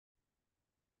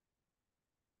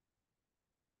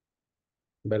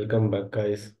Welcome back,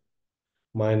 guys.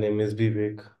 My name is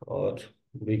Vivek, or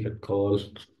we can call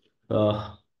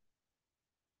uh,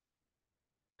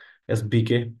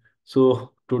 SBK.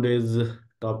 So today's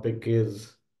topic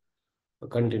is a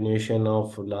continuation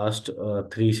of last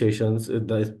three sessions with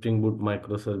the Spring Boot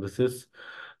microservices.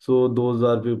 So those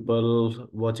are people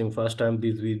watching first time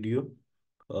this video.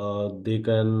 They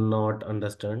cannot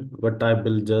understand, but I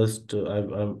will just I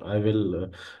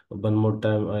will one more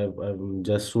time I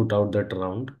just shoot out that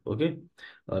round. Okay,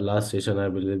 last session I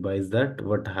will revise that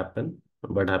what happened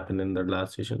in the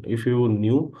last session. If you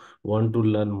new want to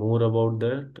learn more about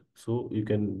that, so you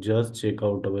can just check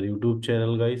out our YouTube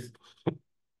channel, guys.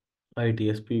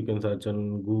 ITSP, you can search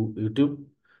on Google, YouTube,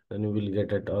 then you will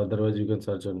get it. Otherwise, you can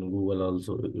search on Google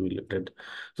also, you will get it.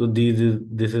 So this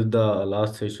is the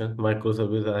last session,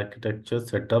 microservice architecture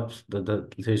setups, the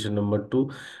session number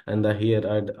two, and here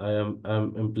I am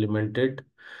implemented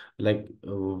like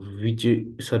which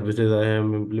services I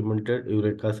am implemented.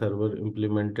 Eureka server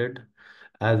implemented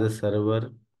as a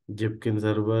server, Zipkin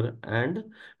server, and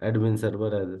admin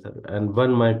server as a server, and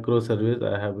one microservice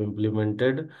I have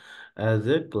implemented as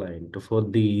a client for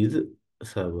these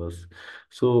servers.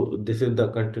 So this is the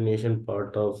continuation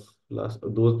part of last.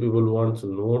 Those people want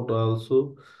note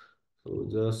also. So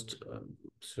just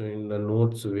showing the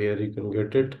notes where you can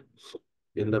get it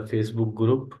in the Facebook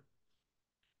group.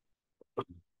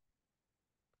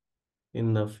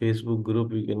 In the Facebook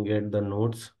group, you can get the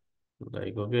notes.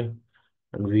 Like okay,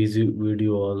 and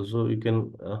video also you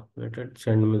can get it.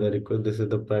 Send me the request. This is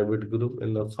the private group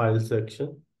in the file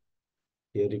section.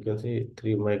 Here you can see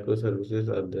three microservices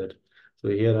are there. So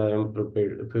here I am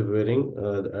preparing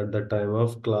at the time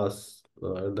of class,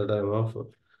 at the time of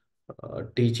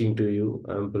teaching to you.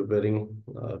 I am preparing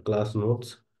class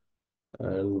notes.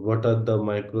 And what are the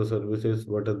microservices?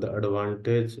 What is the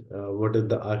advantage? What is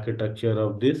the architecture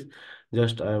of this?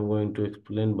 Just I am going to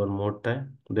explain one more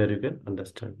time. There you can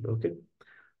understand. Okay.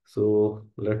 So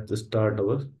let's start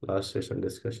our last session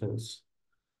discussions.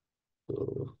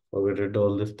 So forget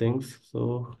all these things.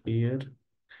 So here.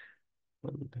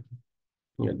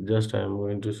 Yeah, just I am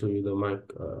going to show you the mic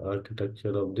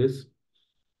architecture of this.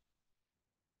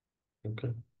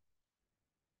 Okay.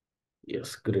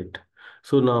 Yes, great.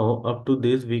 So now up to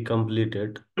this we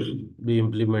completed, we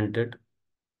implemented.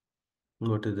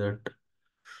 What is that?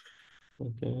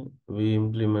 Okay, we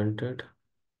implemented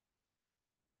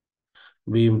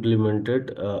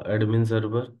admin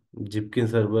server. Zipkin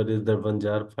server is the one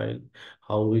jar file.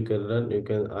 How we can run? You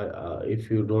can if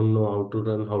you don't know how to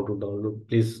run, how to download,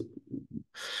 please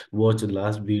watch the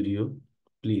last video.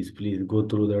 Please go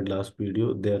through that last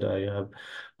video. There I have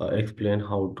explained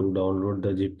how to download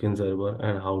the Zipkin server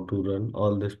and how to run.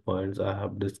 All these points I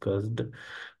have discussed.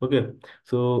 Okay,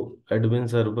 so admin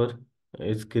server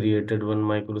is created one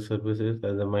microservices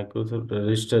as a microservice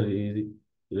register is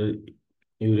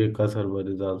Eureka server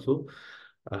is also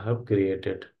I have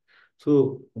created.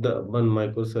 So the one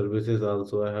microservices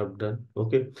also I have done.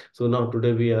 Okay. So now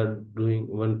today we are doing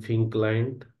one Feign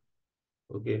client.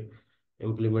 Okay.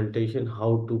 Implementation,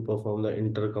 how to perform the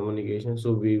intercommunication.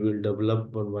 So we will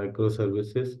develop one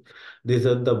microservices. These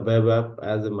are the web app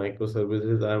as a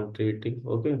microservices I am treating.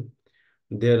 Okay.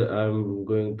 There I'm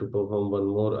going to perform one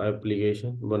more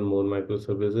application, one more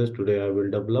microservices. Today I will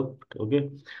develop.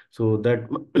 Okay. So that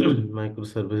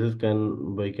microservices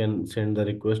we can send the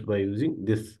request by using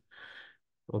this.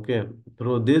 Okay.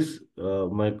 Through this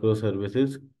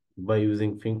microservices by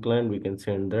using Feign client, we can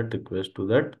send that request to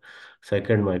that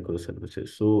second microservices.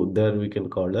 So there we can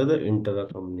call it the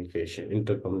intercommunication,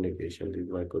 these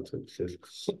microservices.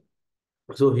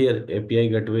 So here API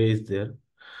gateway is there.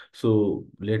 So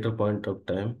later point of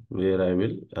time where I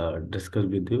will discuss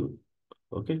with you.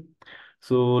 Okay.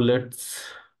 So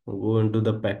let's go into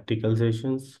the practical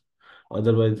sessions.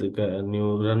 Otherwise, can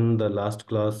you run the last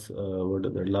class? What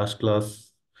is the last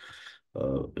class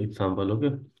example?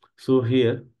 Okay. So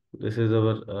here, this is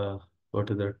our what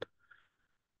is that?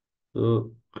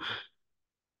 So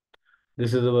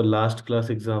this is our last class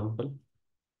example.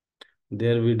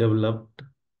 There we developed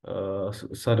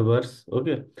servers.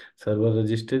 Okay, server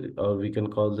register, or we can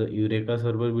call the Eureka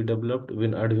server we developed.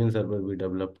 Win admin server we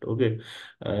developed. Okay,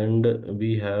 and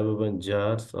we have one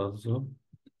jars also.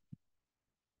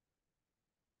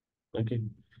 Okay,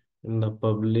 in the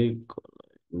public,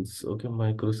 okay,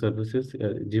 microservices,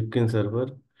 Zipkin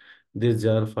server. This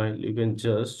jar file you can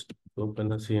just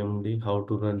open a CMD. How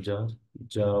to run jar?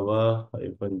 Java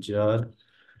hyphen jar.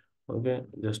 Okay,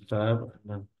 just tab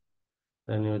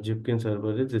and your Zipkin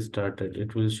server is started.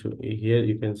 It will show here.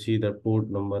 You can see the port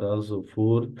number also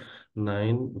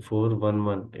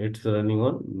 49411. It's running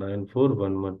on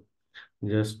 9411.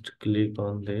 Just click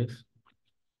on this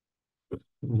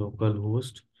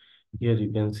localhost. Here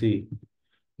you can see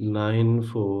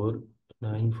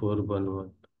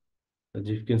 949411. The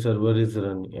Zipkin server is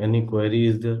running. Any query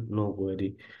is there? No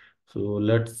query. So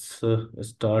let's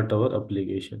start our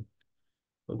application.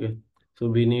 Okay. So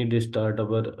we need to start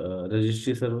our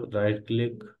registry server. Right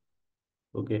click.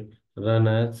 Okay. Run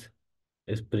as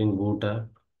Spring Boot app.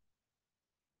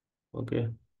 Okay.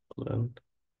 Run.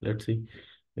 Let's see.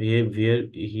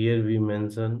 Here we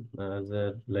mention as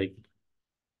a like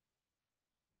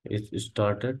it's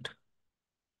started.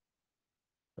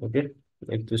 Okay.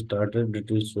 It started.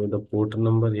 It will show the port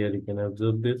number. Here you can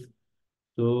observe this.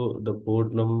 So the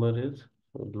port number is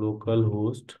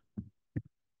localhost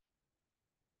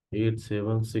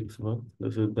 8761.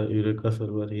 This is the Eureka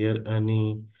server. Here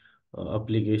any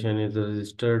application is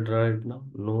registered right now?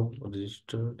 No,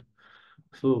 registered.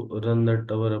 So run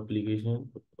that our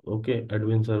application. Okay,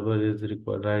 admin server is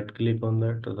required. Right click on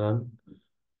that, run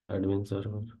admin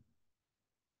server.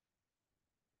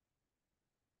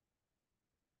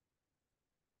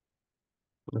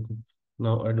 Okay.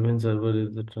 Now admin server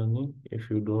is running. If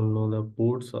you don't know the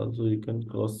ports, also you can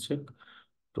cross check.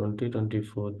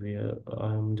 2024 where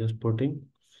I am just putting.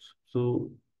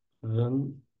 So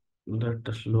run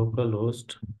that local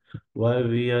host. Why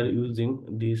we are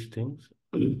using these things?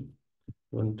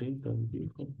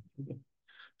 2024. Okay.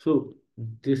 So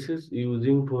this is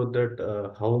using for that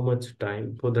how much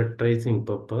time for the tracing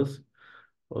purpose.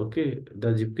 Okay,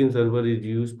 the Zipkin server is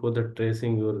used for the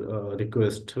tracing your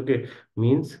request. Okay,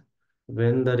 means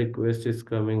when the request is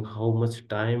coming, how much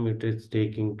time it is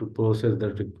taking to process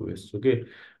that request. Okay,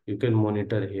 you can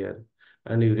monitor here.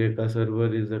 And Eureka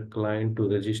server is a client to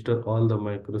register all the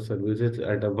microservices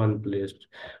at a one place.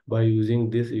 By using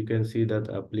this, you can see that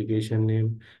application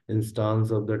name,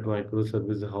 instance of that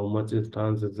microservice, how much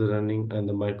instance is running, and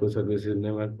the microservices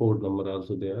name and port number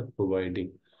also they are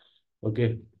providing.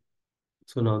 Okay.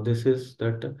 So now this is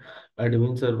that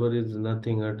admin server is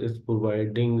nothing. It is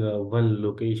providing one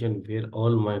location where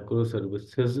all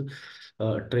microservices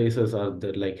traces are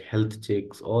there, like health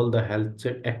checks. All the health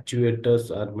check actuators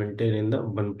are maintained in the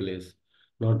one place,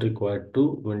 not required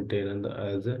to maintain in the,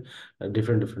 as a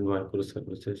different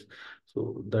microservices.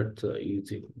 So that's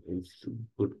easy. It's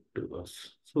good to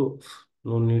us. So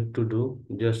no need to do.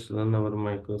 Just run our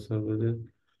microservices.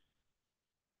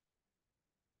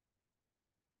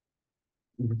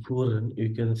 Before run,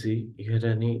 you can see here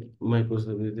any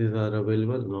microservices are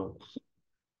available. No,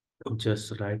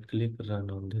 just right click, run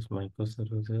on this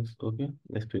microservices. Okay,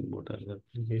 Spring Boot as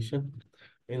application.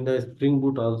 In the Spring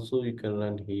Boot also you can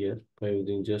run here by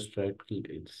using just right click,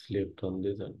 select on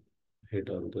this and hit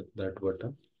on that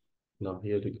button. Now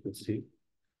here you can see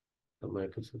the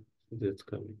microservice is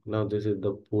coming. Now this is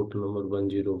the port number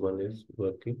 101 is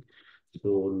working. So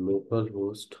local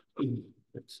host,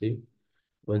 let's see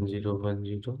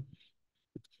 1010.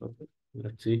 Okay,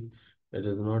 let's see. It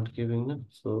is not giving it.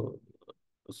 So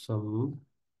some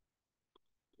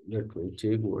let me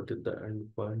check what is the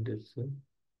endpoint is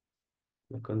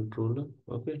the controller.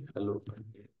 Okay, hello.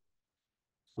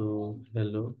 So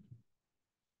hello,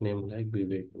 name like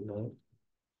Vivek. Now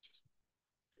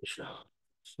sure.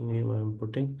 So name I'm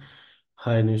putting.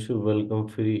 Hi Nishu, welcome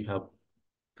free hub,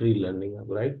 free learning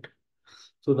hub, right?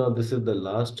 So now this is the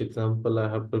last example I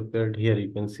have prepared. Here you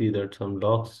can see that some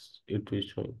docs it will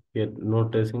show. Here no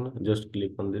tracing, no? Just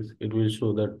click on this. It will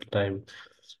show that time.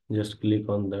 Just click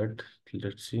on that.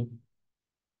 Let's see.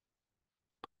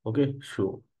 Okay,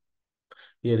 show.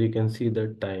 Here you can see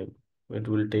the time. It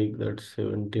will take that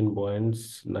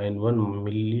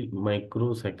 17.91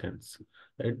 microseconds.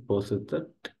 Right, process the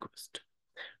request.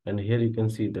 And here you can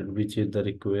see that which is the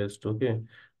request. Okay,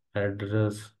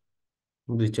 address,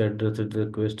 which address the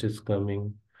request is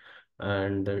coming,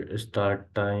 and the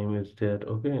start time is there.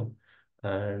 Okay,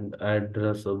 and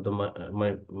address of the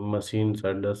my machine's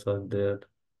address are there.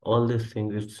 All these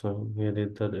things is showing. Here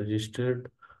is the registered.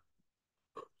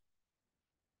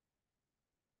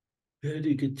 Here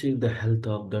you can check the health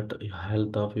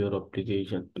of your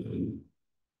application.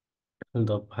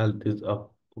 Health is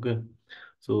up. Okay.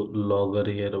 So logger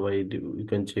here, why you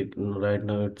can check right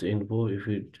now it's info. If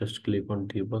you just click on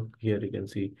debug, here you can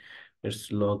see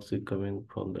its logs is coming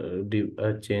from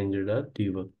the changed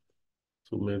debug.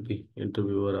 So maybe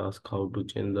interviewer ask how to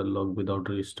change the log without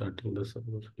restarting the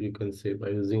server. You can say by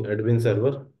using admin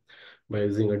server. By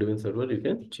using admin server, you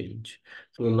can change.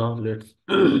 So now let's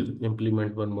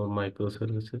implement one more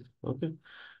microservices. Okay.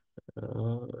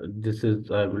 This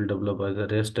is I will develop as a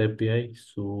REST API.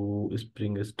 So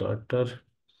Spring Starter.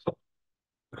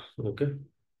 Okay.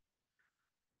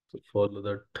 So follow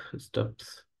that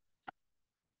steps.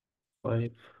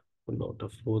 5, not a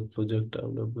fourth project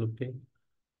I'm developing.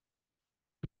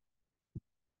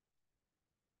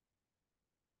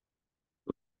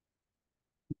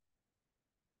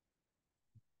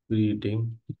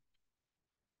 Creating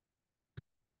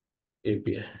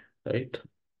API, right?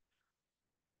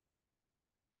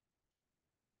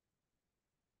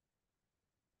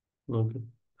 Okay.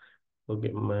 Okay,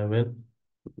 Maven,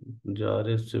 jar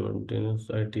is 17 is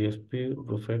ITSP,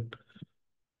 perfect.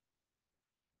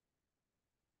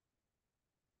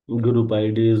 Group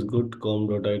ID is good,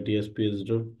 com.itsp is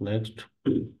good. Next,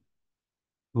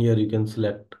 here you can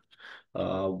select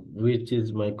which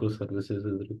is microservices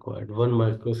is required. One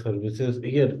microservices,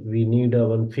 here we need a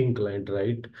one Feign client,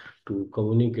 right? To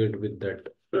communicate with that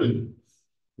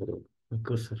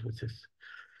microservices.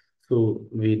 So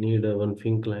we need a one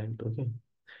Feign client, okay?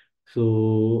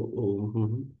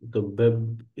 So the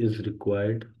web is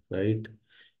required, right?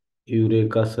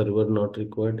 Eureka server not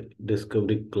required.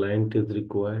 Discovery client is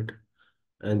required,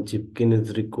 and Zipkin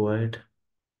is required.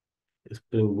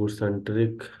 Spring Boot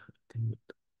centric.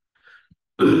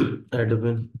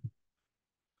 Admin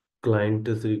client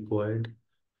is required.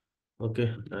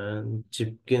 Okay, and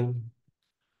Zipkin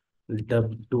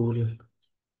dev tool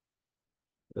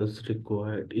is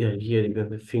required. Yeah, here you can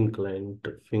say Feign client.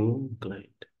 Feign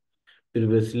client.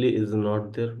 Previously is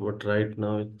not there, but right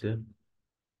now it's there.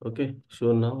 Okay,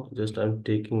 so now just I'm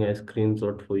taking a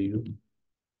screenshot for you.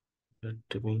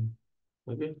 Let me,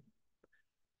 okay,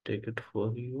 take it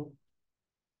for you.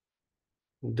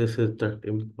 This is that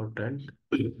important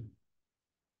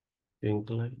Feign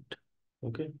client.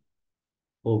 Okay,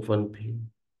 open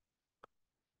Feign.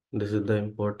 This is the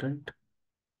important.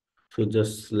 So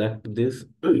just select this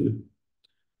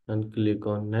and click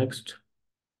on next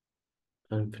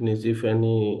and finish. If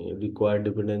any required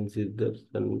dependency is there,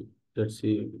 then let's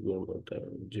see one more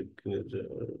time. Zipkin is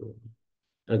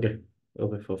okay.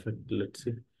 Okay, perfect. Let's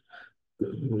see.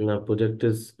 Now project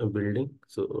is building.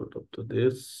 So out of to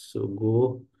this, so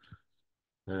go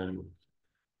and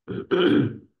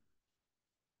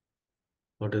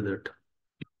what is that?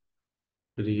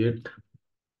 Create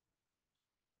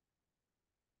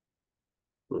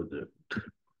project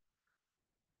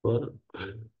for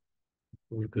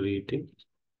creating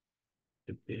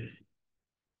API.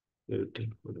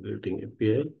 Creating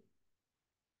API.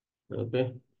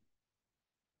 Okay.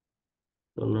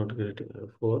 So not creating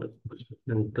for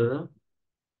inter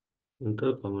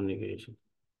communication.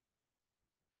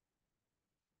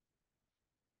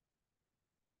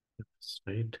 That's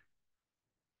right.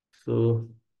 So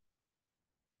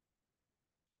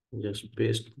just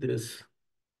paste this.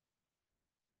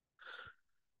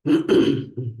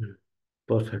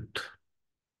 Perfect.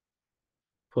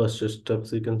 First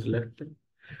steps you can select.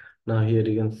 Now here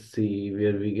you can see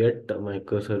where we get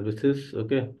microservices.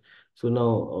 Okay. So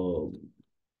now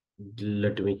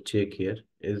let me check here.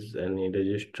 Is any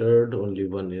registered? Only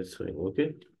one is showing.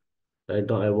 Okay. Right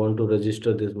now I want to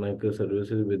register this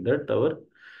microservices with that tower.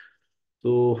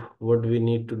 So what we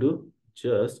need to do?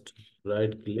 Just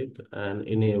right click and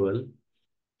enable.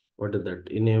 What is that?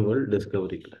 Enable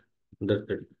discovery client. That's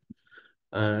it.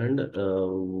 And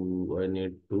I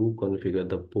need to configure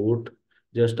the port.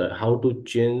 Just how to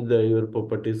change the your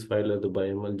properties file of the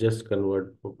YML. Just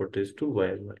convert properties to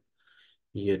YML.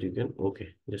 Here you can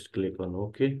okay. Just click on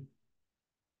OK.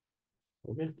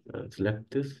 Okay, select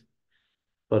this.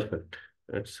 Perfect.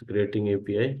 It's creating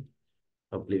API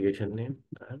application name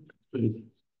and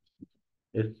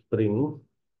Spring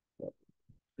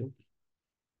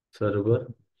server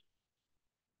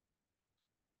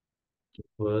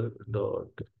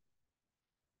dot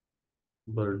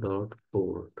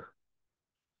port.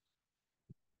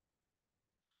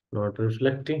 Not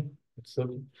reflecting. It's a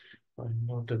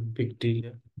not a big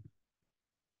deal.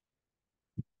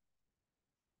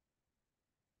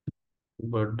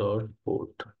 But dot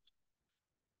port.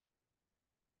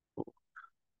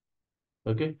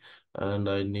 Okay, and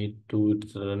I need to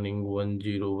it's running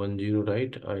 1010,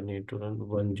 right? I need to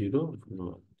run 10.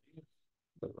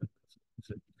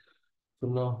 So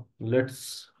now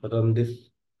let's run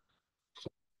this.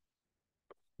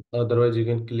 Otherwise, you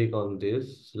can click on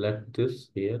this, select this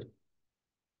here,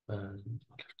 and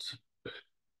let's see.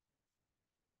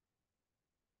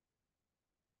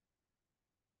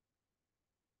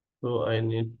 So I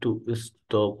need to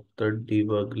stop the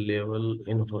debug level,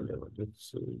 info level.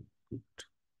 It's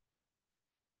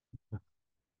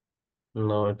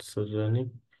now it's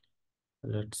running.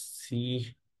 Let's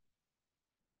see.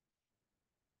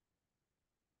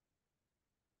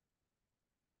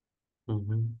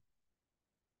 Mhm.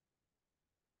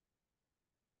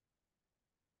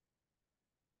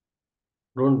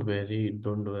 Don't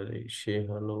worry. Say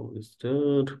hello. Is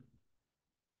there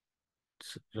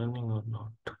it's running or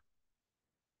not?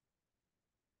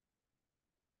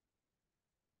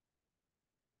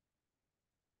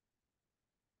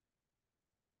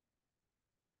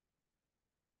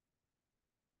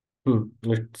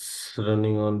 It's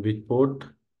running on which port?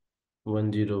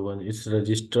 101. It's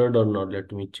registered or not?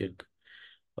 Let me check.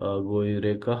 Go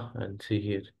Eureka and see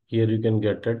here. Here you can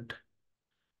get it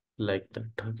like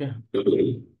that. Okay.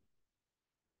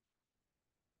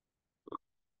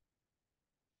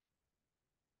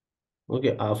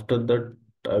 Okay. After that,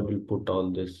 I will put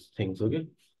all these things. Okay.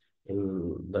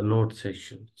 In the note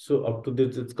section. So up to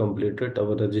this, it's completed.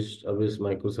 Our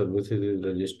microservices is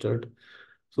registered.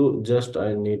 So just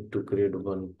I need to create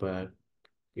one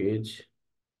package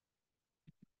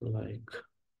like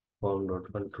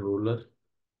form.controller.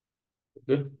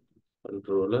 Okay.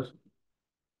 Controller.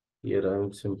 Here I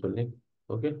am simply.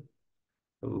 Okay.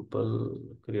 Simple.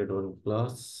 Create one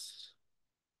class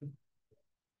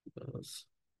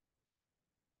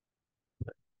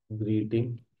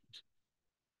greeting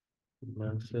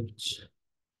message.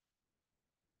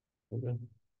 Okay.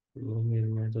 No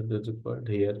main method is required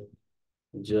here.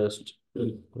 Just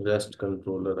REST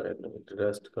controller. I need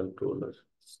REST controller.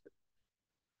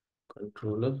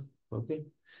 Okay.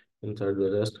 Inside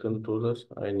the REST controller,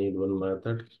 I need one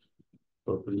method.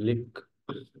 Public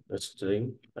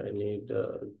string. I need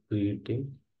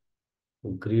greeting.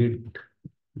 Greet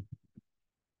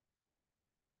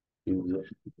user.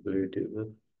 Greet user.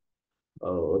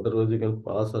 Otherwise, you can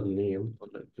pass a name.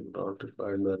 Like you don't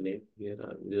require the name here.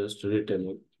 I'm just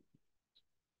returning.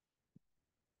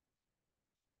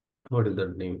 What is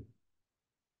that name?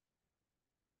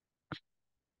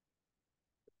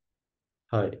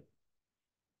 Hi.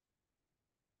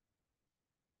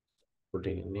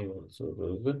 Putting a name also.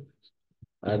 Very good.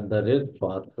 At the rate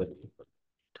path variable.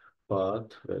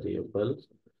 Path variable.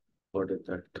 What is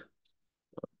that?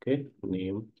 Okay.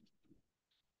 Name.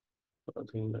 I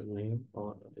think the name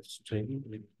or string.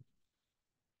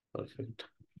 Perfect.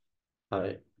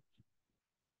 Hi.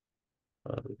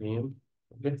 Name.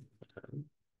 Okay. And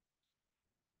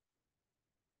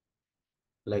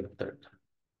like that.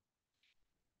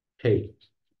 Hey.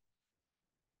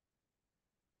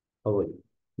 How are you?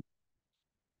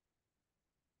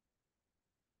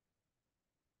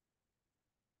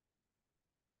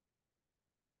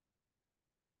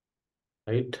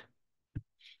 Right.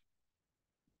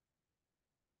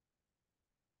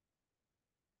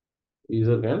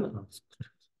 User can ask.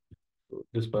 So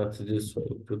this passage is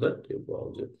to the table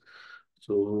object.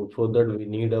 So for that we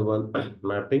need a one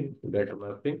mapping, get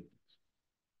mapping.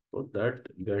 For that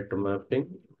get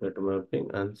mapping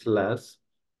and slash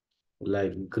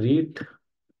like greet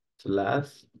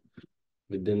slash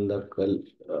within the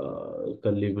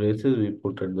curly braces we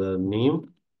put at the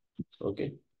name.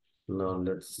 Okay. Now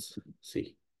let's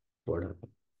see what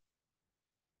happens.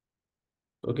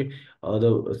 Okay.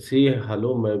 The see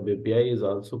hello web API is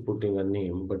also putting a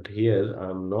name, but here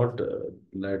I'm not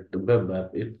that web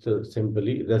app. It's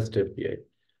simply REST API.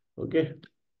 Okay.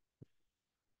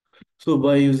 So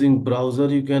by using browser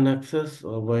you can access,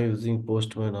 or by using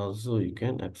Postman also you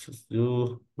can access.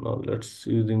 You now let's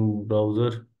using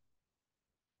browser.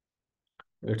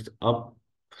 It's up.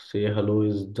 Say hello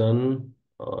is done.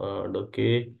 And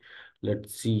okay.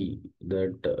 Let's see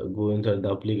that go inside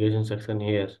the application section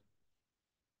here.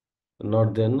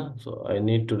 Not then. So I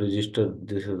need to register.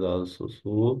 This is also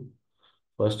so.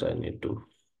 First I need to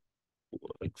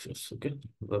access. Okay.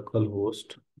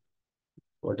 Localhost.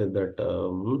 What is that?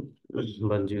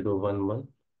 1011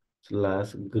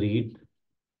 slash greet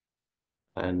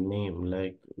and name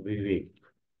like Vivek.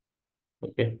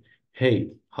 Okay.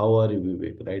 Hey, how are you,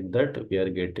 Vivek? Right? That we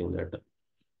are getting that.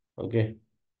 Okay.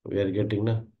 We are getting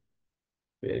na.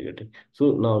 We are getting.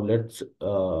 So now let's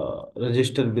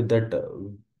register with that.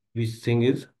 Which thing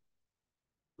is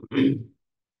here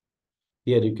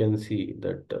you can see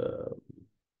that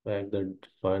fact that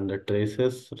find the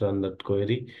traces, run that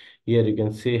query. Here you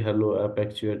can see hello app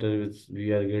actuator which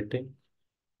we are getting.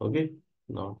 Okay.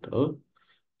 Not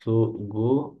so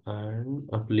go and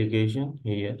application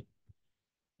here.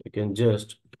 You can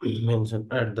just mention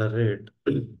at the rate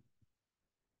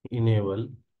enable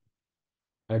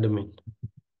admin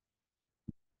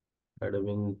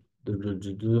admin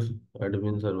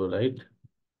admin server, right?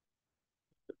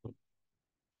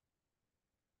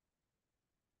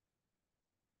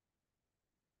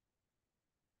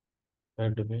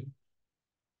 Admin.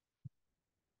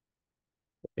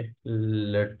 Okay.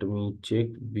 Let me check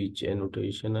which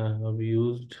annotation I have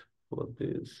used for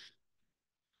this.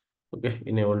 Okay,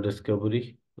 enable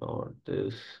discovery, not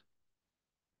this.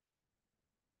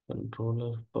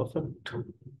 Controller, perfect.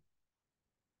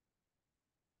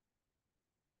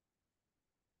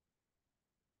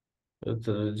 It's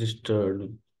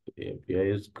registered.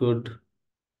 API is good.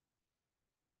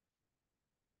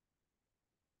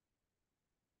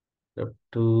 The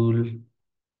tool,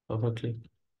 perfectly.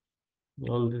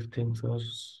 All these things are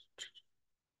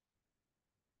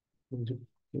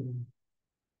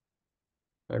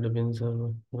admin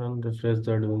server. Run, refresh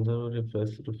the admin server,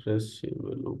 refresh.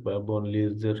 Web only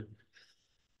is there.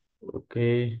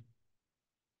 Okay,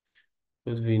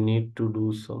 because we need to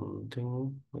do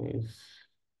something. Is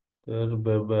there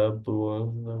web app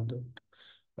one?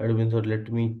 Admin, so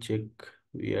let me check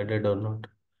we added or not.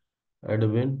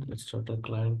 Admin, starter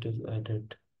client is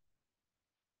added.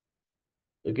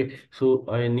 Okay, so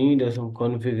I need some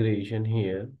configuration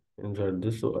here inside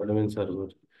this. So admin server,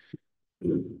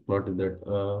 what is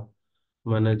that?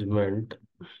 Management.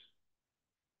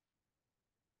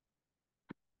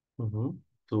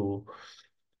 So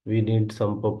we need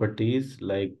some properties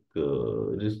like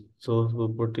resource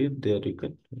properties. There you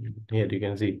can, here you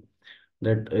can see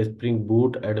that a Spring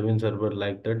Boot admin server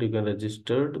like that you can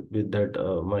register with that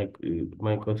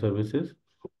microservices,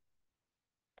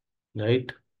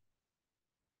 right?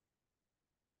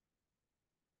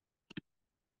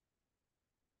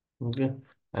 Okay,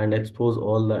 and expose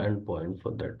all the endpoint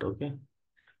for that. Okay,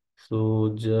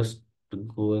 so just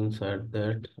go inside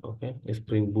that. Okay,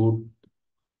 Spring Boot,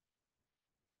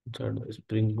 inside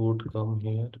Spring Boot, come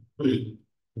here.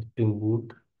 Spring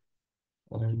Boot,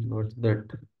 and what's that?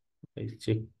 I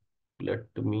check. Let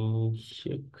me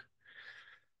check.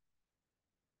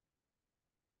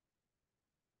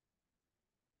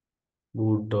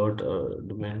 Boot dot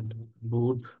admin,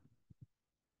 boot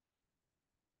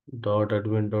dot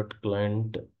admin dot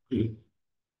client,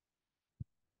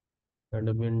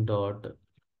 admin dot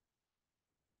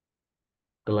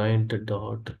client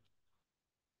dot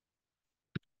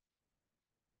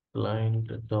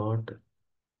client dot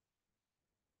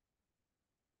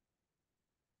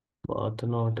path,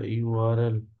 not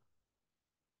URL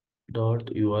dot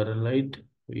URL, right?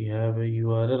 We have a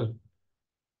URL,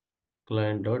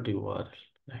 client dot URL,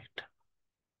 right?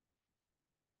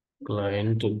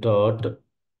 Client dot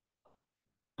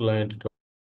client dot,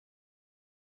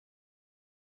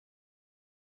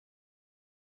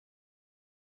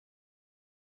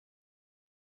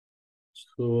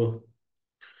 so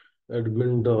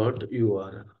admin dot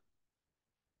URL.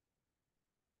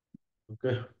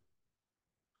 Okay,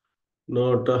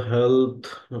 not a health,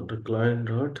 not a client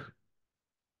dot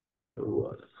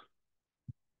URL.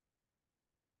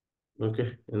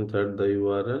 Okay, inside the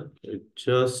URL, it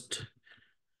just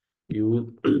use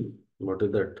what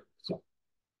is that?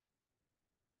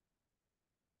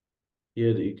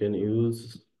 Here you can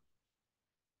use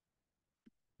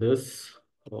this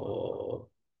or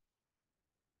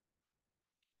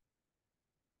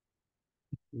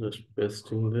just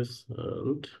pasting this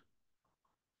and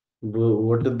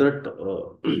what is that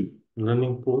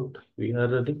running port we are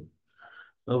running?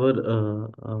 Our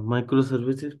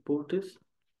microservices port is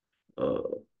uh,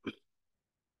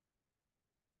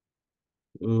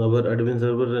 our admin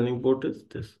server running port is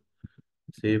this.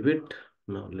 Save it.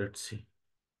 Now let's see.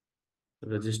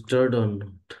 Registered or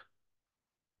not.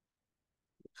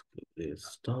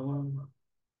 This down.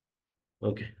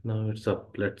 Okay, now it's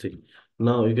up. Let's see.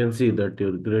 Now you can see that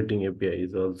your greeting API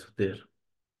is also there.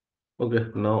 Okay,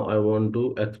 now I want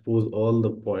to expose all the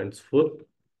points for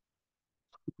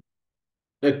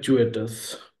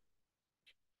actuators.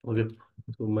 Okay,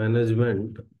 so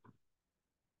management.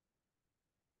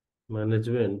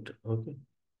 Okay,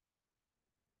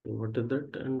 so what is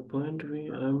that endpoint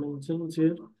we I mentioned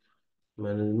here?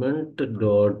 Management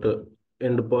dot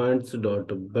endpoints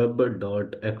dot web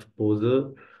dot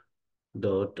exposure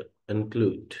dot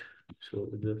include. So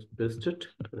just paste it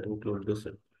and include this.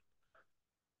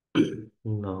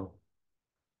 Now,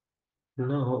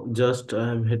 now just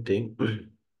I am hitting.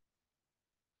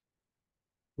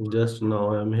 Just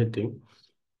now I am hitting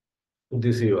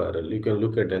this URL. You can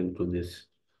look at into this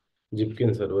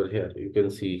Zipkin server here. You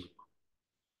can see,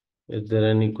 is there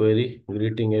any query?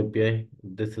 Greeting API.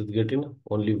 This is getting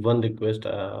only one request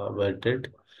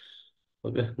awaited.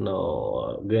 Okay,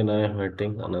 now again I am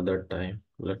hitting another time.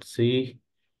 Let's see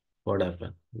what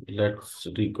happened. Let's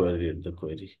requery the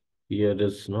query. Here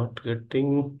is not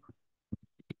getting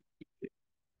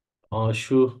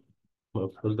Ashu, my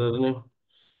folder name.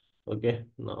 Okay,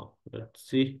 now let's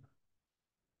see.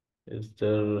 Is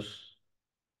there,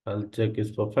 I'll check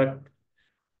is perfect.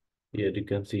 Here you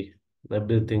can see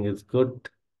everything is good.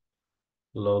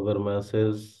 Logger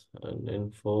message and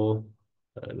info,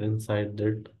 and inside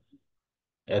that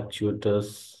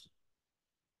actuators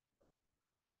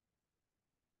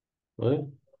Right?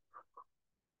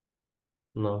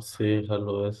 Now say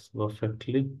hello as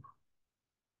perfectly.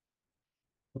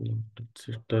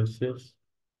 Traces.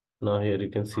 Now here you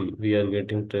can see we are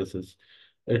getting traces.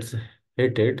 It's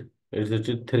hit it. It's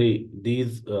actually three.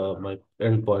 These my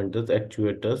endpointers,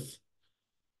 actuators.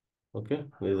 Okay,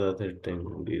 these are the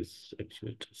thing. These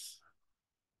actuators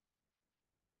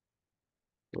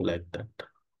like that.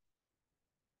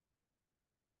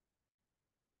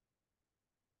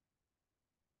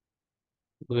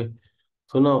 Okay.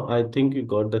 So now I think you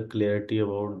got the clarity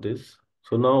about this.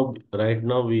 So now right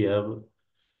now we have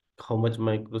how much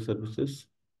microservices?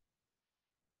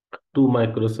 Two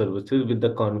microservices with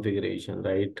the configuration,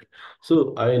 right?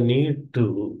 So I need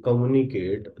to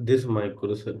communicate this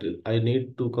microservice. I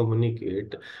need to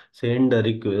communicate, send a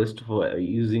request for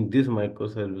using this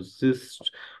microservices,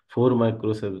 four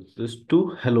microservices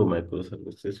to hello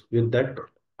microservices with that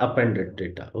appended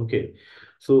data. Okay.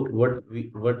 So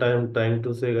what I am trying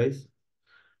to say, guys.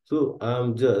 So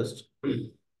I'm just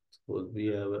suppose we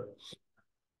have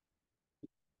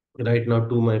right now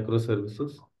two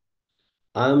microservices.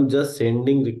 I'm just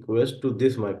sending request to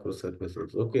this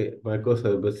microservices. Okay,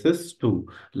 microservices to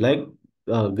like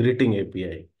greeting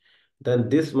API. Then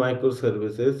this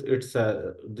microservices,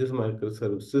 this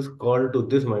microservices call to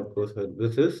this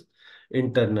microservices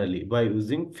internally by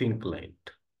using Feign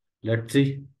Client. Let's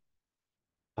see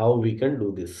how we can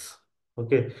do this.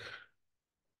 Okay,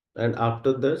 and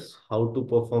after this, how to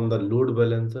perform the load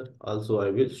balancer. Also, I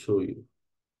will show you.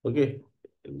 Okay,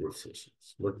 in this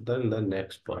sessions. But then the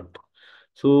next part.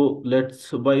 So let's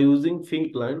by using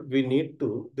Feign Client, we need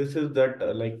to. This is that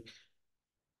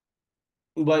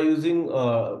by using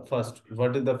first,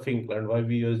 what is the Feign Client? Why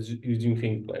we use using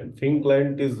Feign Client? Feign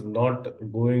Client is not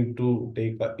going to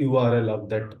take a URL of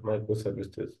that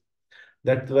microservices.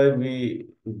 That's why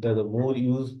the more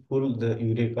useful the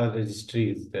Eureka registry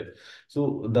is there.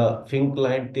 So the Feign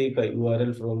Client take a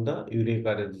URL from the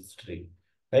Eureka registry,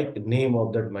 like name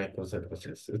of that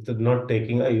microservices. It's not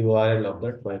taking a URL of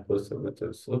that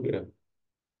microservices. Okay,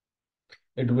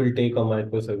 it will take a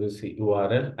microservice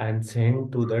URL and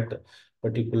send to that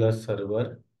particular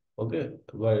server. Okay,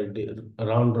 by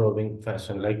round robin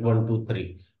fashion, like 1 2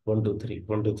 3, 1 2 3,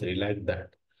 1 2 3, like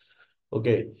that.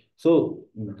 Okay, so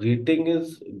greeting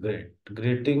is great.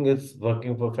 Greeting is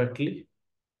working perfectly.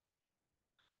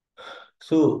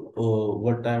 So,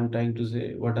 what I'm trying to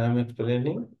say, what I'm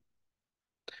explaining.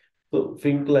 So,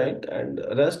 Fin client and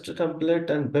REST template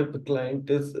and web client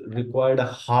is required a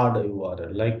hard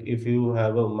URL. Like if you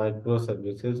have a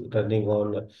microservices running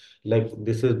on, like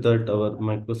this is that our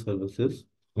microservices.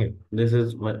 Yeah. This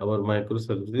is our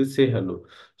microservices. Say hello.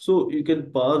 So you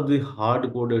can pass the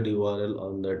hard coded URL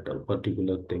on that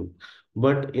particular thing.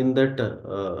 But in that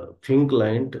Fin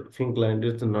client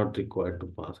is not required to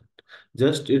pass it.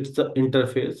 Just it's the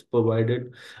interface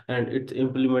provided and its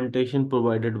implementation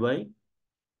provided by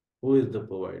who is the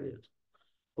provider?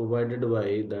 Provided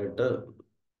by that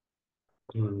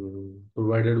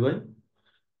provided by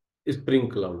Spring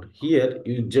Cloud. Here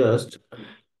you just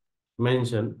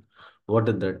mention what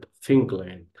is that Fin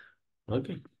client.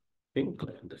 Okay, Fin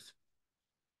client, that's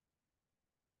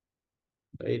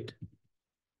right.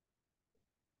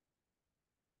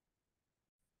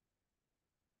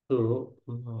 So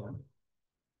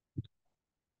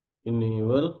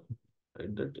enable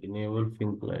that enable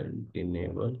Fin client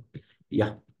enable.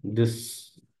 Yeah,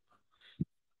 this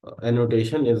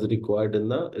annotation is required in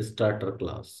the starter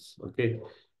class. Okay,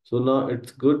 so now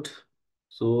it's good.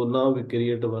 So now we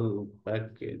create one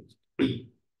package,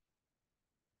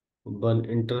 one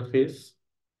interface.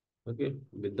 Okay,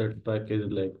 with that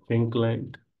package like Fin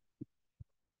client,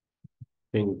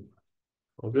 Fin.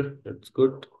 Okay, that's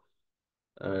good.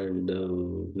 And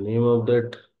name of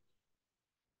that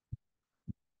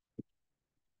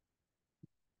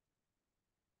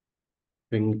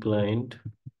Fin client,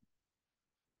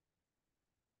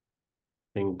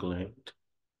 Fin client.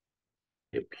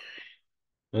 Yep.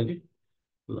 Okay,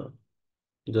 now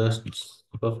just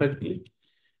perfectly.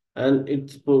 And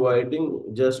it's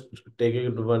providing just taking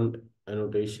it one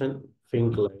annotation,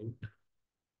 Fin client,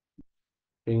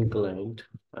 Fin client.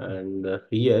 And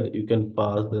here you can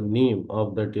pass the name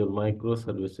of that your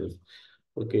microservices.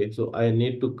 Okay, so I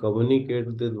need to communicate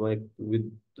with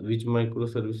which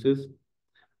microservices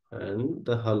and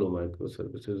the hello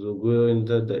microservices. So go in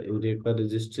the Eureka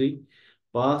registry,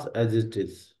 pass as it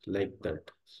is like that.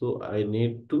 So I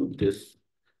need to this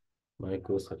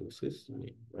microservices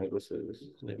name,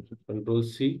 microservices name, Control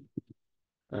C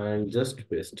and just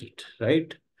paste it,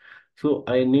 right? So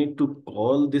I need to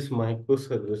call this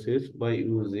microservices by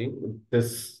using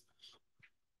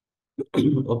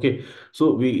Okay,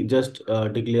 so we just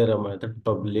declare a method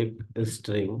public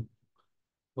string.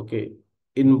 Okay,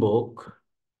 invoke,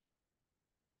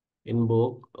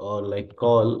 invoke or like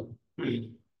call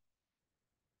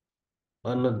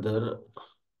another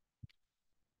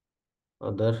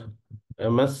other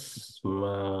ms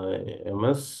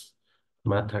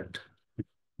method.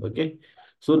 Okay,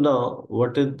 so now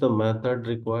what is the method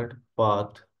required?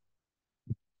 Path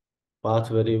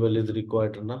variable is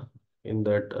required na. In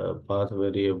that path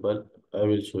variable I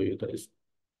will show you the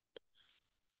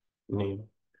name.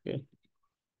 Okay,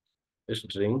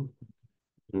 string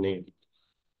name.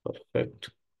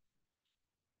 Perfect.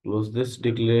 Close. This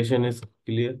declaration is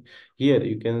clear. Here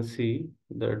you can see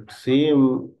that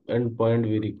same endpoint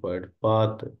we required.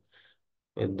 Path,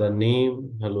 the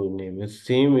name, hello name is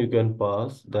same. You can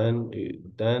pass. Then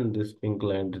this Feign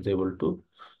client is able to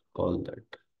call that.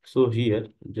 So here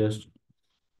just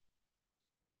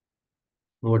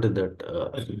what is that?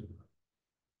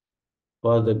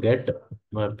 For the get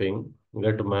mapping.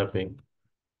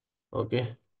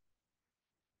 Okay.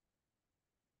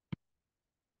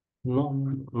 No,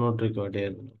 not required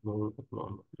here. No, no,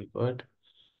 not required.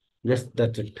 Just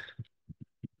that's it.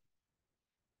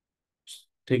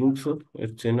 Think so.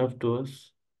 It's enough to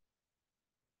us.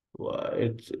 Why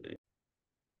it's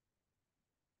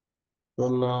so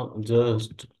now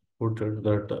just put it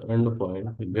that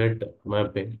endpoint get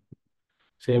mapping.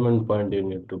 Same endpoint you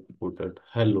need to put it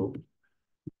hello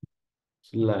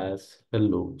slash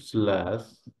hello slash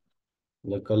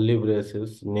the curly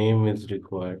braces name is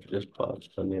required. Just pass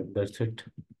the name. That's it.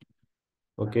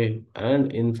 Okay.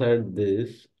 And inside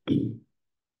this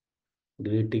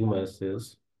greeting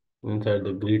message, inside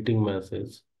the greeting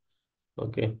message,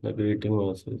 okay, the greeting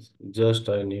message, just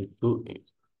I need to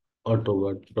auto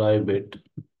what private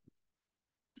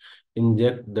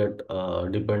inject that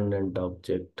dependent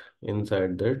object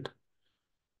inside that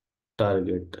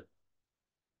target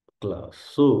class.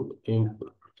 So in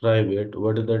private,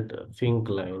 what is that? Feign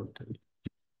client,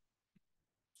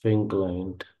 Feign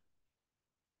client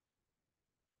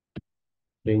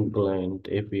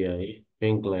API,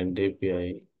 Feign client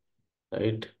API,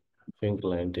 right? Feign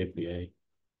client API,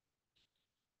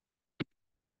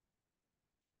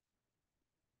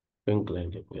 Feign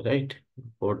client API, right?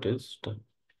 What is done?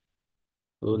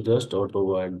 So just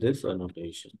auto write this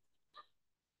annotation.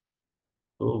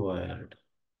 So wired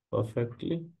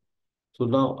perfectly. So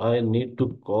now I need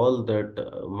to call that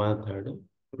method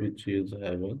which is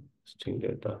having string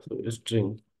data. So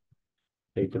string,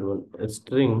 take it one a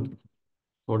string.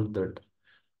 What is that?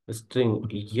 A string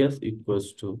yes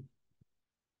equals to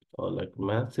or like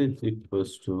message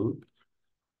equals to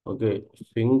okay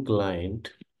Feign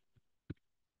client,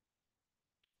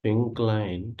 Feign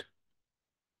client,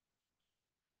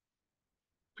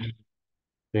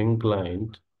 Feign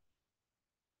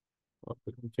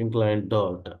client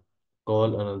dot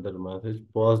call another message.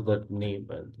 Pass that name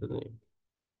and the name.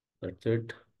 That's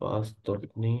it. Pass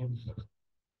that name.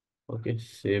 Okay,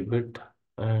 save it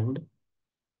and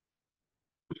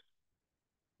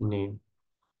name.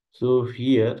 So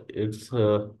here it's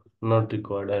not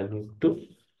required. I need to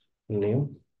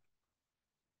name.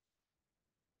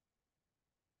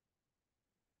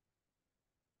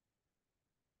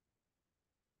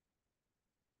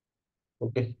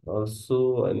 Okay.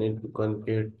 Also, I need to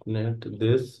concatenate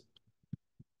this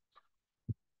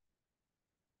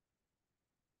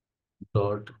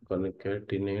dot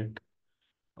concatenate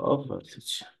of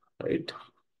message. Right.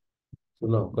 So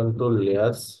now control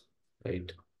layers.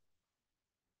 Right.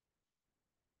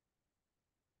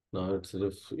 Now it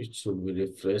should be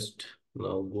refreshed.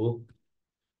 Now go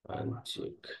and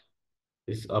check.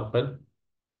 This open.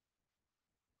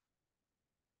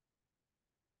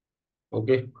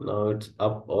 Okay. Now it's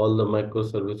up. All the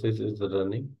microservices is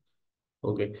running.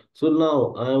 Okay. So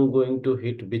now I am going to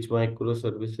hit which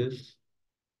microservices.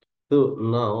 So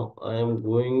now I am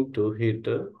going to hit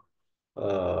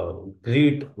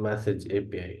greet message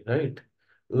API, right?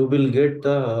 We will get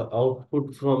the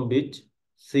output from which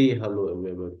say hello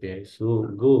web API. So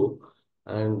go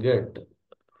and get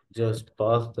just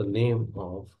pass the name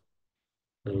of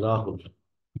Rahul.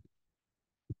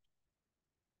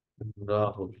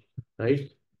 Rahul, right?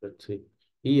 Let's see.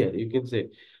 Here you can say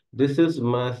this is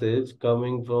message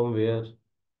coming from where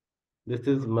this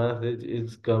is message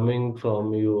is coming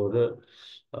from your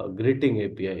greeting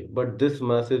API, but this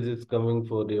message is coming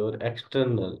for your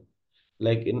external,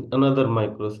 like in another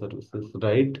microservices,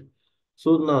 right?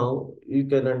 So now you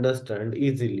can understand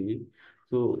easily.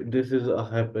 So this is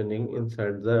happening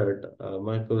inside that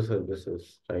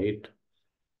microservices, right?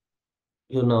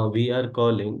 So now we are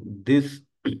calling this,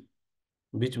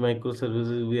 which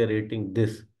microservices we are rating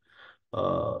this.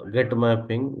 get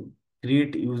mapping,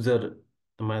 greet user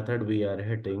method we are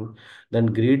hitting, then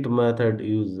greet method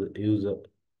user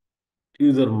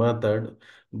method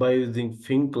by using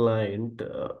Feign Client,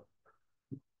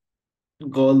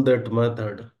 call that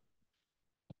method,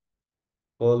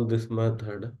 call this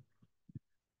method,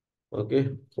 okay,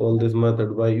 call this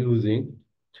method by using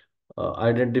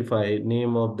identify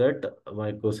name of that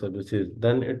microservices.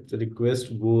 Then its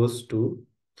request goes to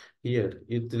here.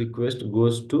 Its request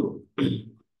goes to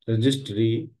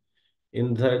registry.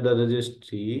 Inside the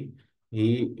registry,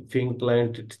 he Fin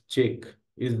client check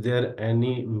is there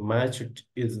any match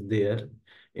is there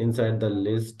inside the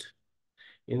list.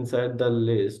 Inside the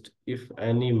list, if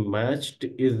any matched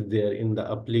is there in the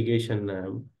application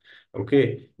name,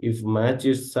 okay, if match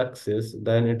is success,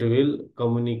 then it will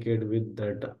communicate with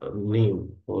that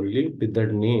name, only with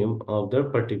that name of the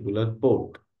particular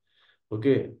port.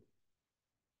 Okay,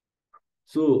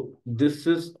 so this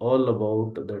is all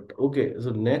about that. Okay,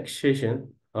 so next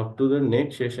session, up to the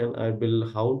next session, I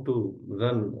will how to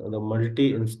run the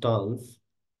multi-instance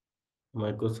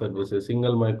microservices,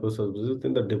 single microservices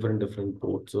in the different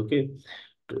ports. Okay,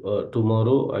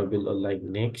 tomorrow I will like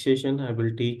next session I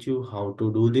will teach you how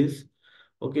to do this.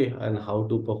 Okay, and how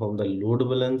to perform the load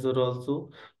balancer also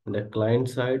in the client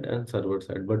side and server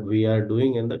side. But we are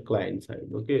doing in the client side.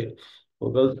 Okay,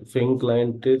 because Fin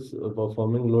client is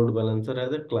performing load balancer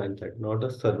as a client side, not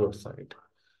a server side.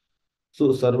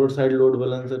 So server side load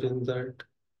balancer in that.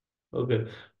 Okay,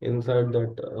 inside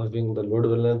that having the load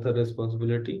balancer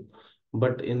responsibility,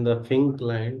 but in the Fin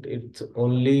client, it's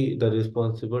only the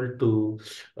responsible to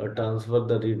transfer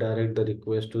the redirect the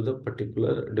request to the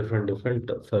particular different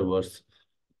servers.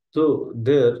 So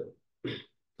there,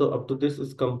 so up to this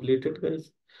is completed,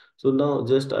 guys. So now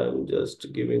just I'm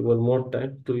just giving one more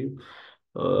time to you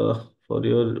for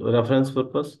your reference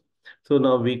purpose. So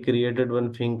now we created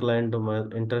one Fin client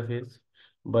interface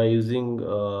by using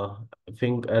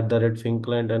Fin at the red Fin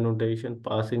client annotation,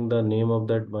 passing the name of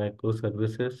that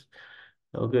microservices.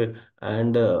 Okay,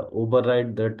 and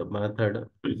override that method,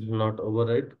 not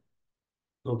override.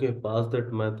 Okay, pass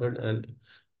that method and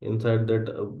inside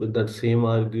that with that same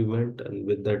argument and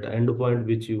with that endpoint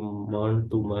which you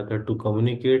want to method to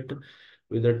communicate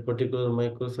with that particular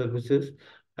microservices,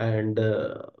 and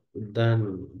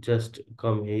then just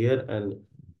come here and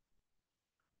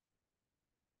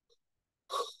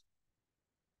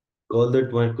call that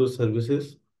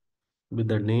microservices with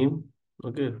the name.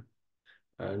 Okay,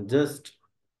 and just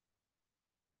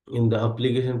in the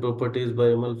application properties by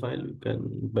YAML file you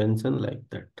can mention like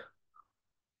that.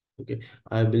 Okay,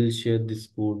 I will share this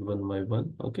code one by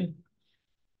one. Okay.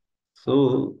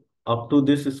 So up to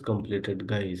this is completed,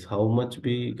 guys. How much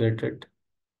we get it?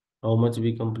 How much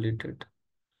we completed?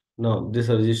 Now this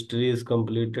registry is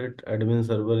completed, admin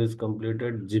server is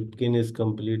completed, Zipkin is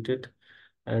completed,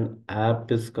 and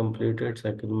app is completed,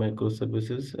 second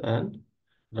microservices, and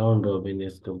round robin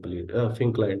is complete.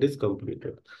 Fin client is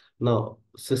completed. Now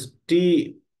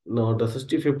 60, now the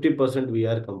 50% we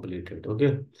are completed.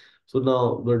 Okay. So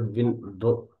now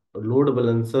the load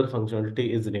balancer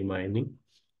functionality is remaining.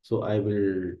 So I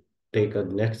will take a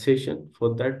next session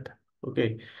for that.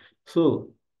 Okay. So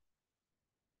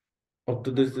after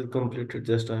this is completed,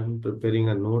 just I'm preparing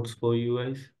a notes for you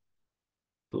guys.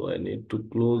 So I need to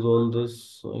close all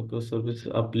this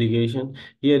microservice application.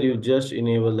 Here you just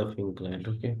enable the Fin client,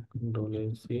 okay?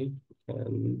 Control C,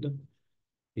 and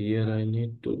here I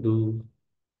need to do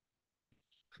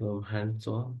some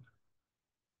hands-on,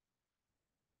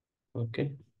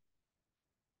 okay?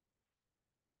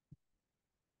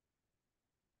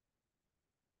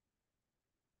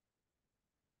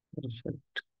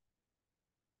 Perfect.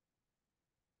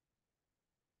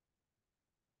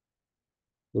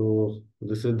 So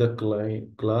this is the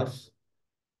client class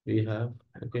we have,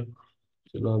 okay?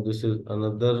 So now this is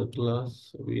another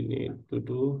class we need to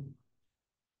do.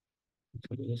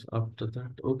 So just after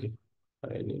that, okay.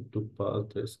 I need to pass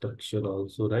the structure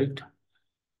also, right?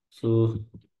 So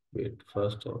wait,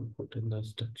 first I'll put in the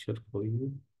structure for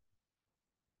you.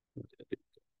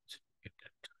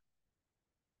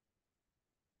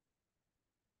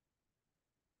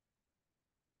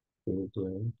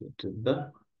 Client, it is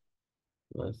the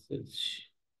message.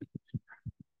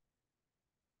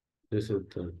 This is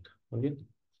the okay.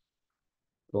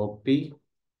 Copy.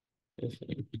 Yes,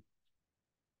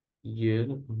 here.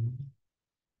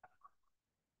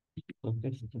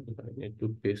 Okay. I need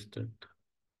to paste it.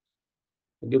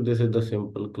 Okay, this is the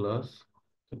simple class.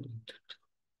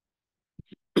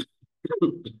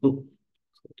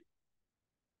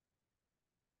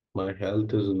 My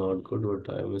health is not good,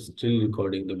 but I am still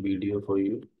recording the video for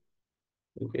you.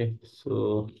 Okay,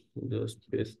 so just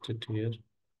paste it here.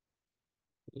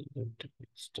 Let me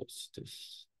test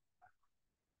this.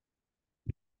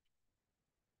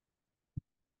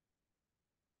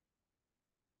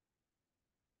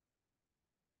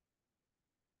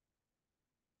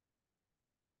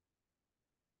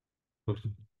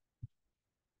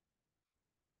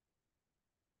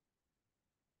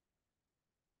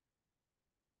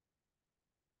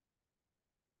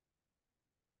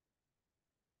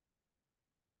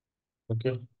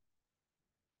 Okay,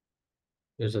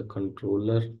 there's a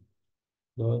controller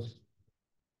class.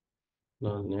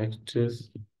 Now next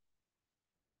is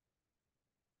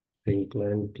Feign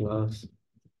Client class.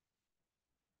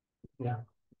 Yeah.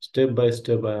 Step by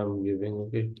step I am giving.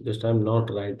 Okay, just I'm not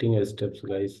writing as steps,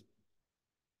 guys.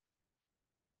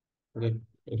 Okay,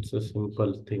 it's a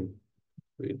simple thing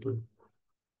we do.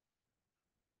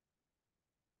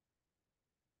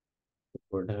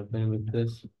 What happened with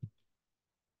this?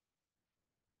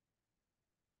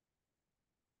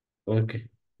 Okay,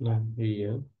 now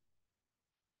here,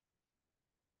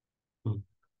 hmm,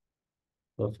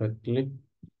 perfectly.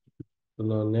 So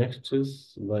now next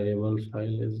is YAML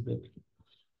file is there.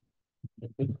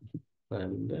 Okay,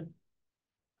 and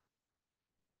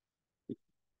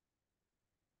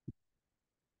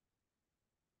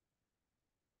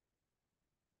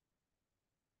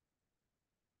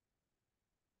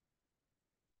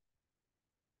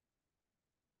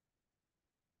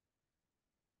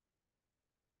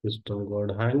system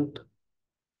got hanged.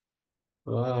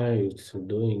 Why it's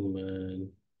doing,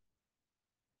 man?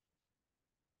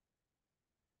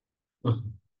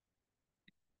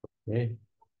 Okay,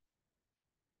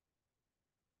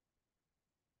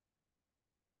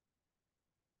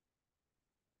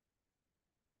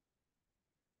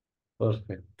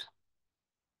 perfect.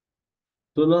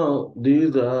 So now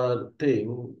these are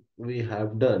things we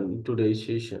have done today's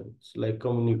sessions, like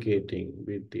communicating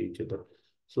with each other.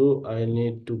 So I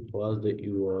need to pass the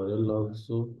URL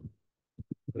also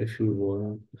if you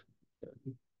want.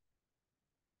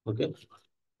 Okay,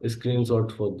 a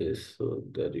screenshot for this so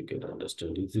that you can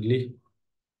understand easily.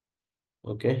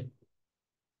 Okay,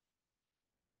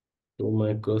 two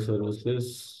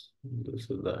microservices. This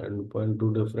is the endpoint,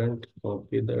 two different.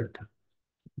 Copy that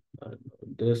and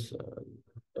this. And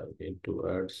I need to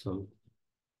add some.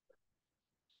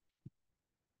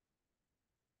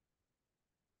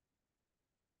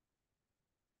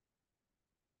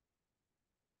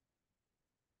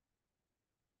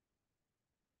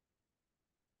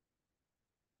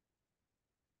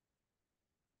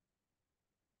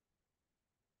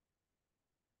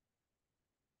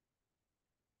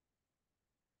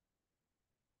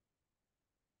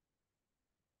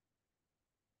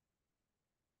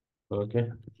 Okay,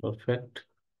 perfect.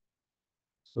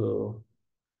 So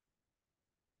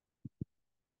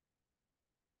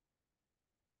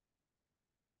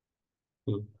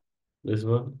hmm, this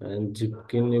one and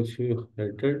Zipkin, if you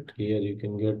hit it here, you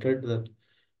can get it that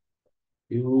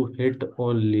you hit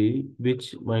only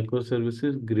which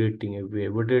microservices greeting away,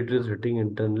 but it is hitting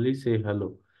internally. Say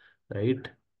hello, right?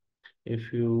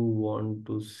 If you want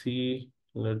to see,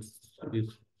 let's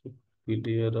is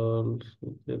PTR also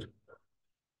there.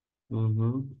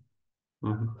 Mm-hmm.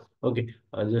 Mm-hmm. Okay,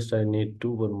 I need to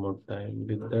one more time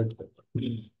with that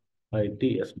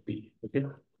ITSP. Okay,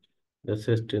 this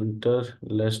is enter.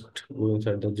 Let's go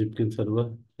inside the Zipkin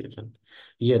server.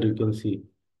 Here you can see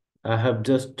I have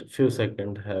just few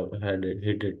seconds have had it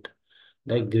hit it.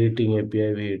 Like greeting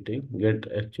API waiting, get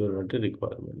actuality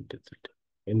requirement is it.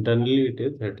 Internally it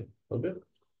is hitting. Okay.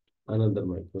 Another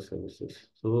microservices.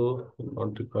 So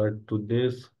not required to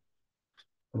this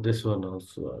one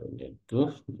also I need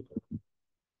to.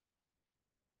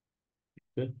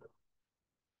 Okay.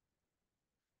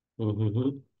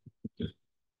 Mm-hmm.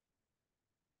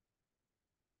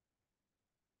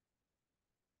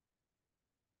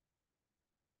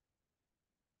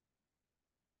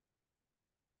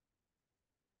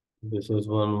 This is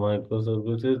one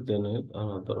microservices, then is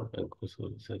another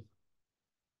microservices.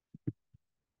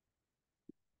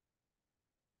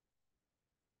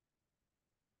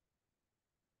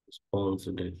 Response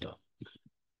data.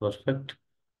 Perfect.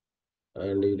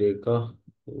 And Eureka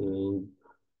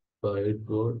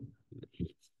bytecode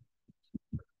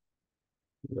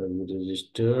then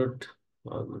registered.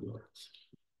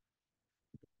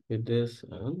 It is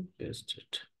and paste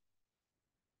it.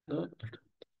 That.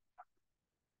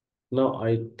 Now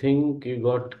I think you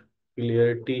got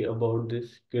clarity about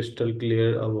this, crystal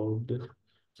clear about this.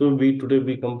 So we today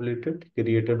we completed,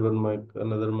 created one mic,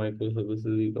 another microservices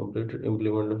we completed,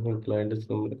 implementation client is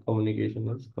communication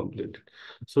is completed.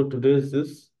 So today is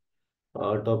this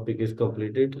topic is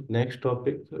completed. Next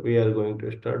topic, we are going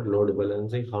to start load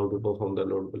balancing, how to perform the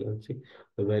load balancing.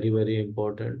 The very, very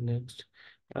important next.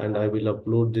 And I will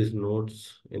upload these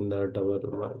notes in that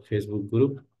our Facebook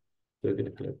group. So you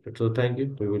can collect it. So thank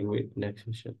you. We will meet next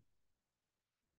session.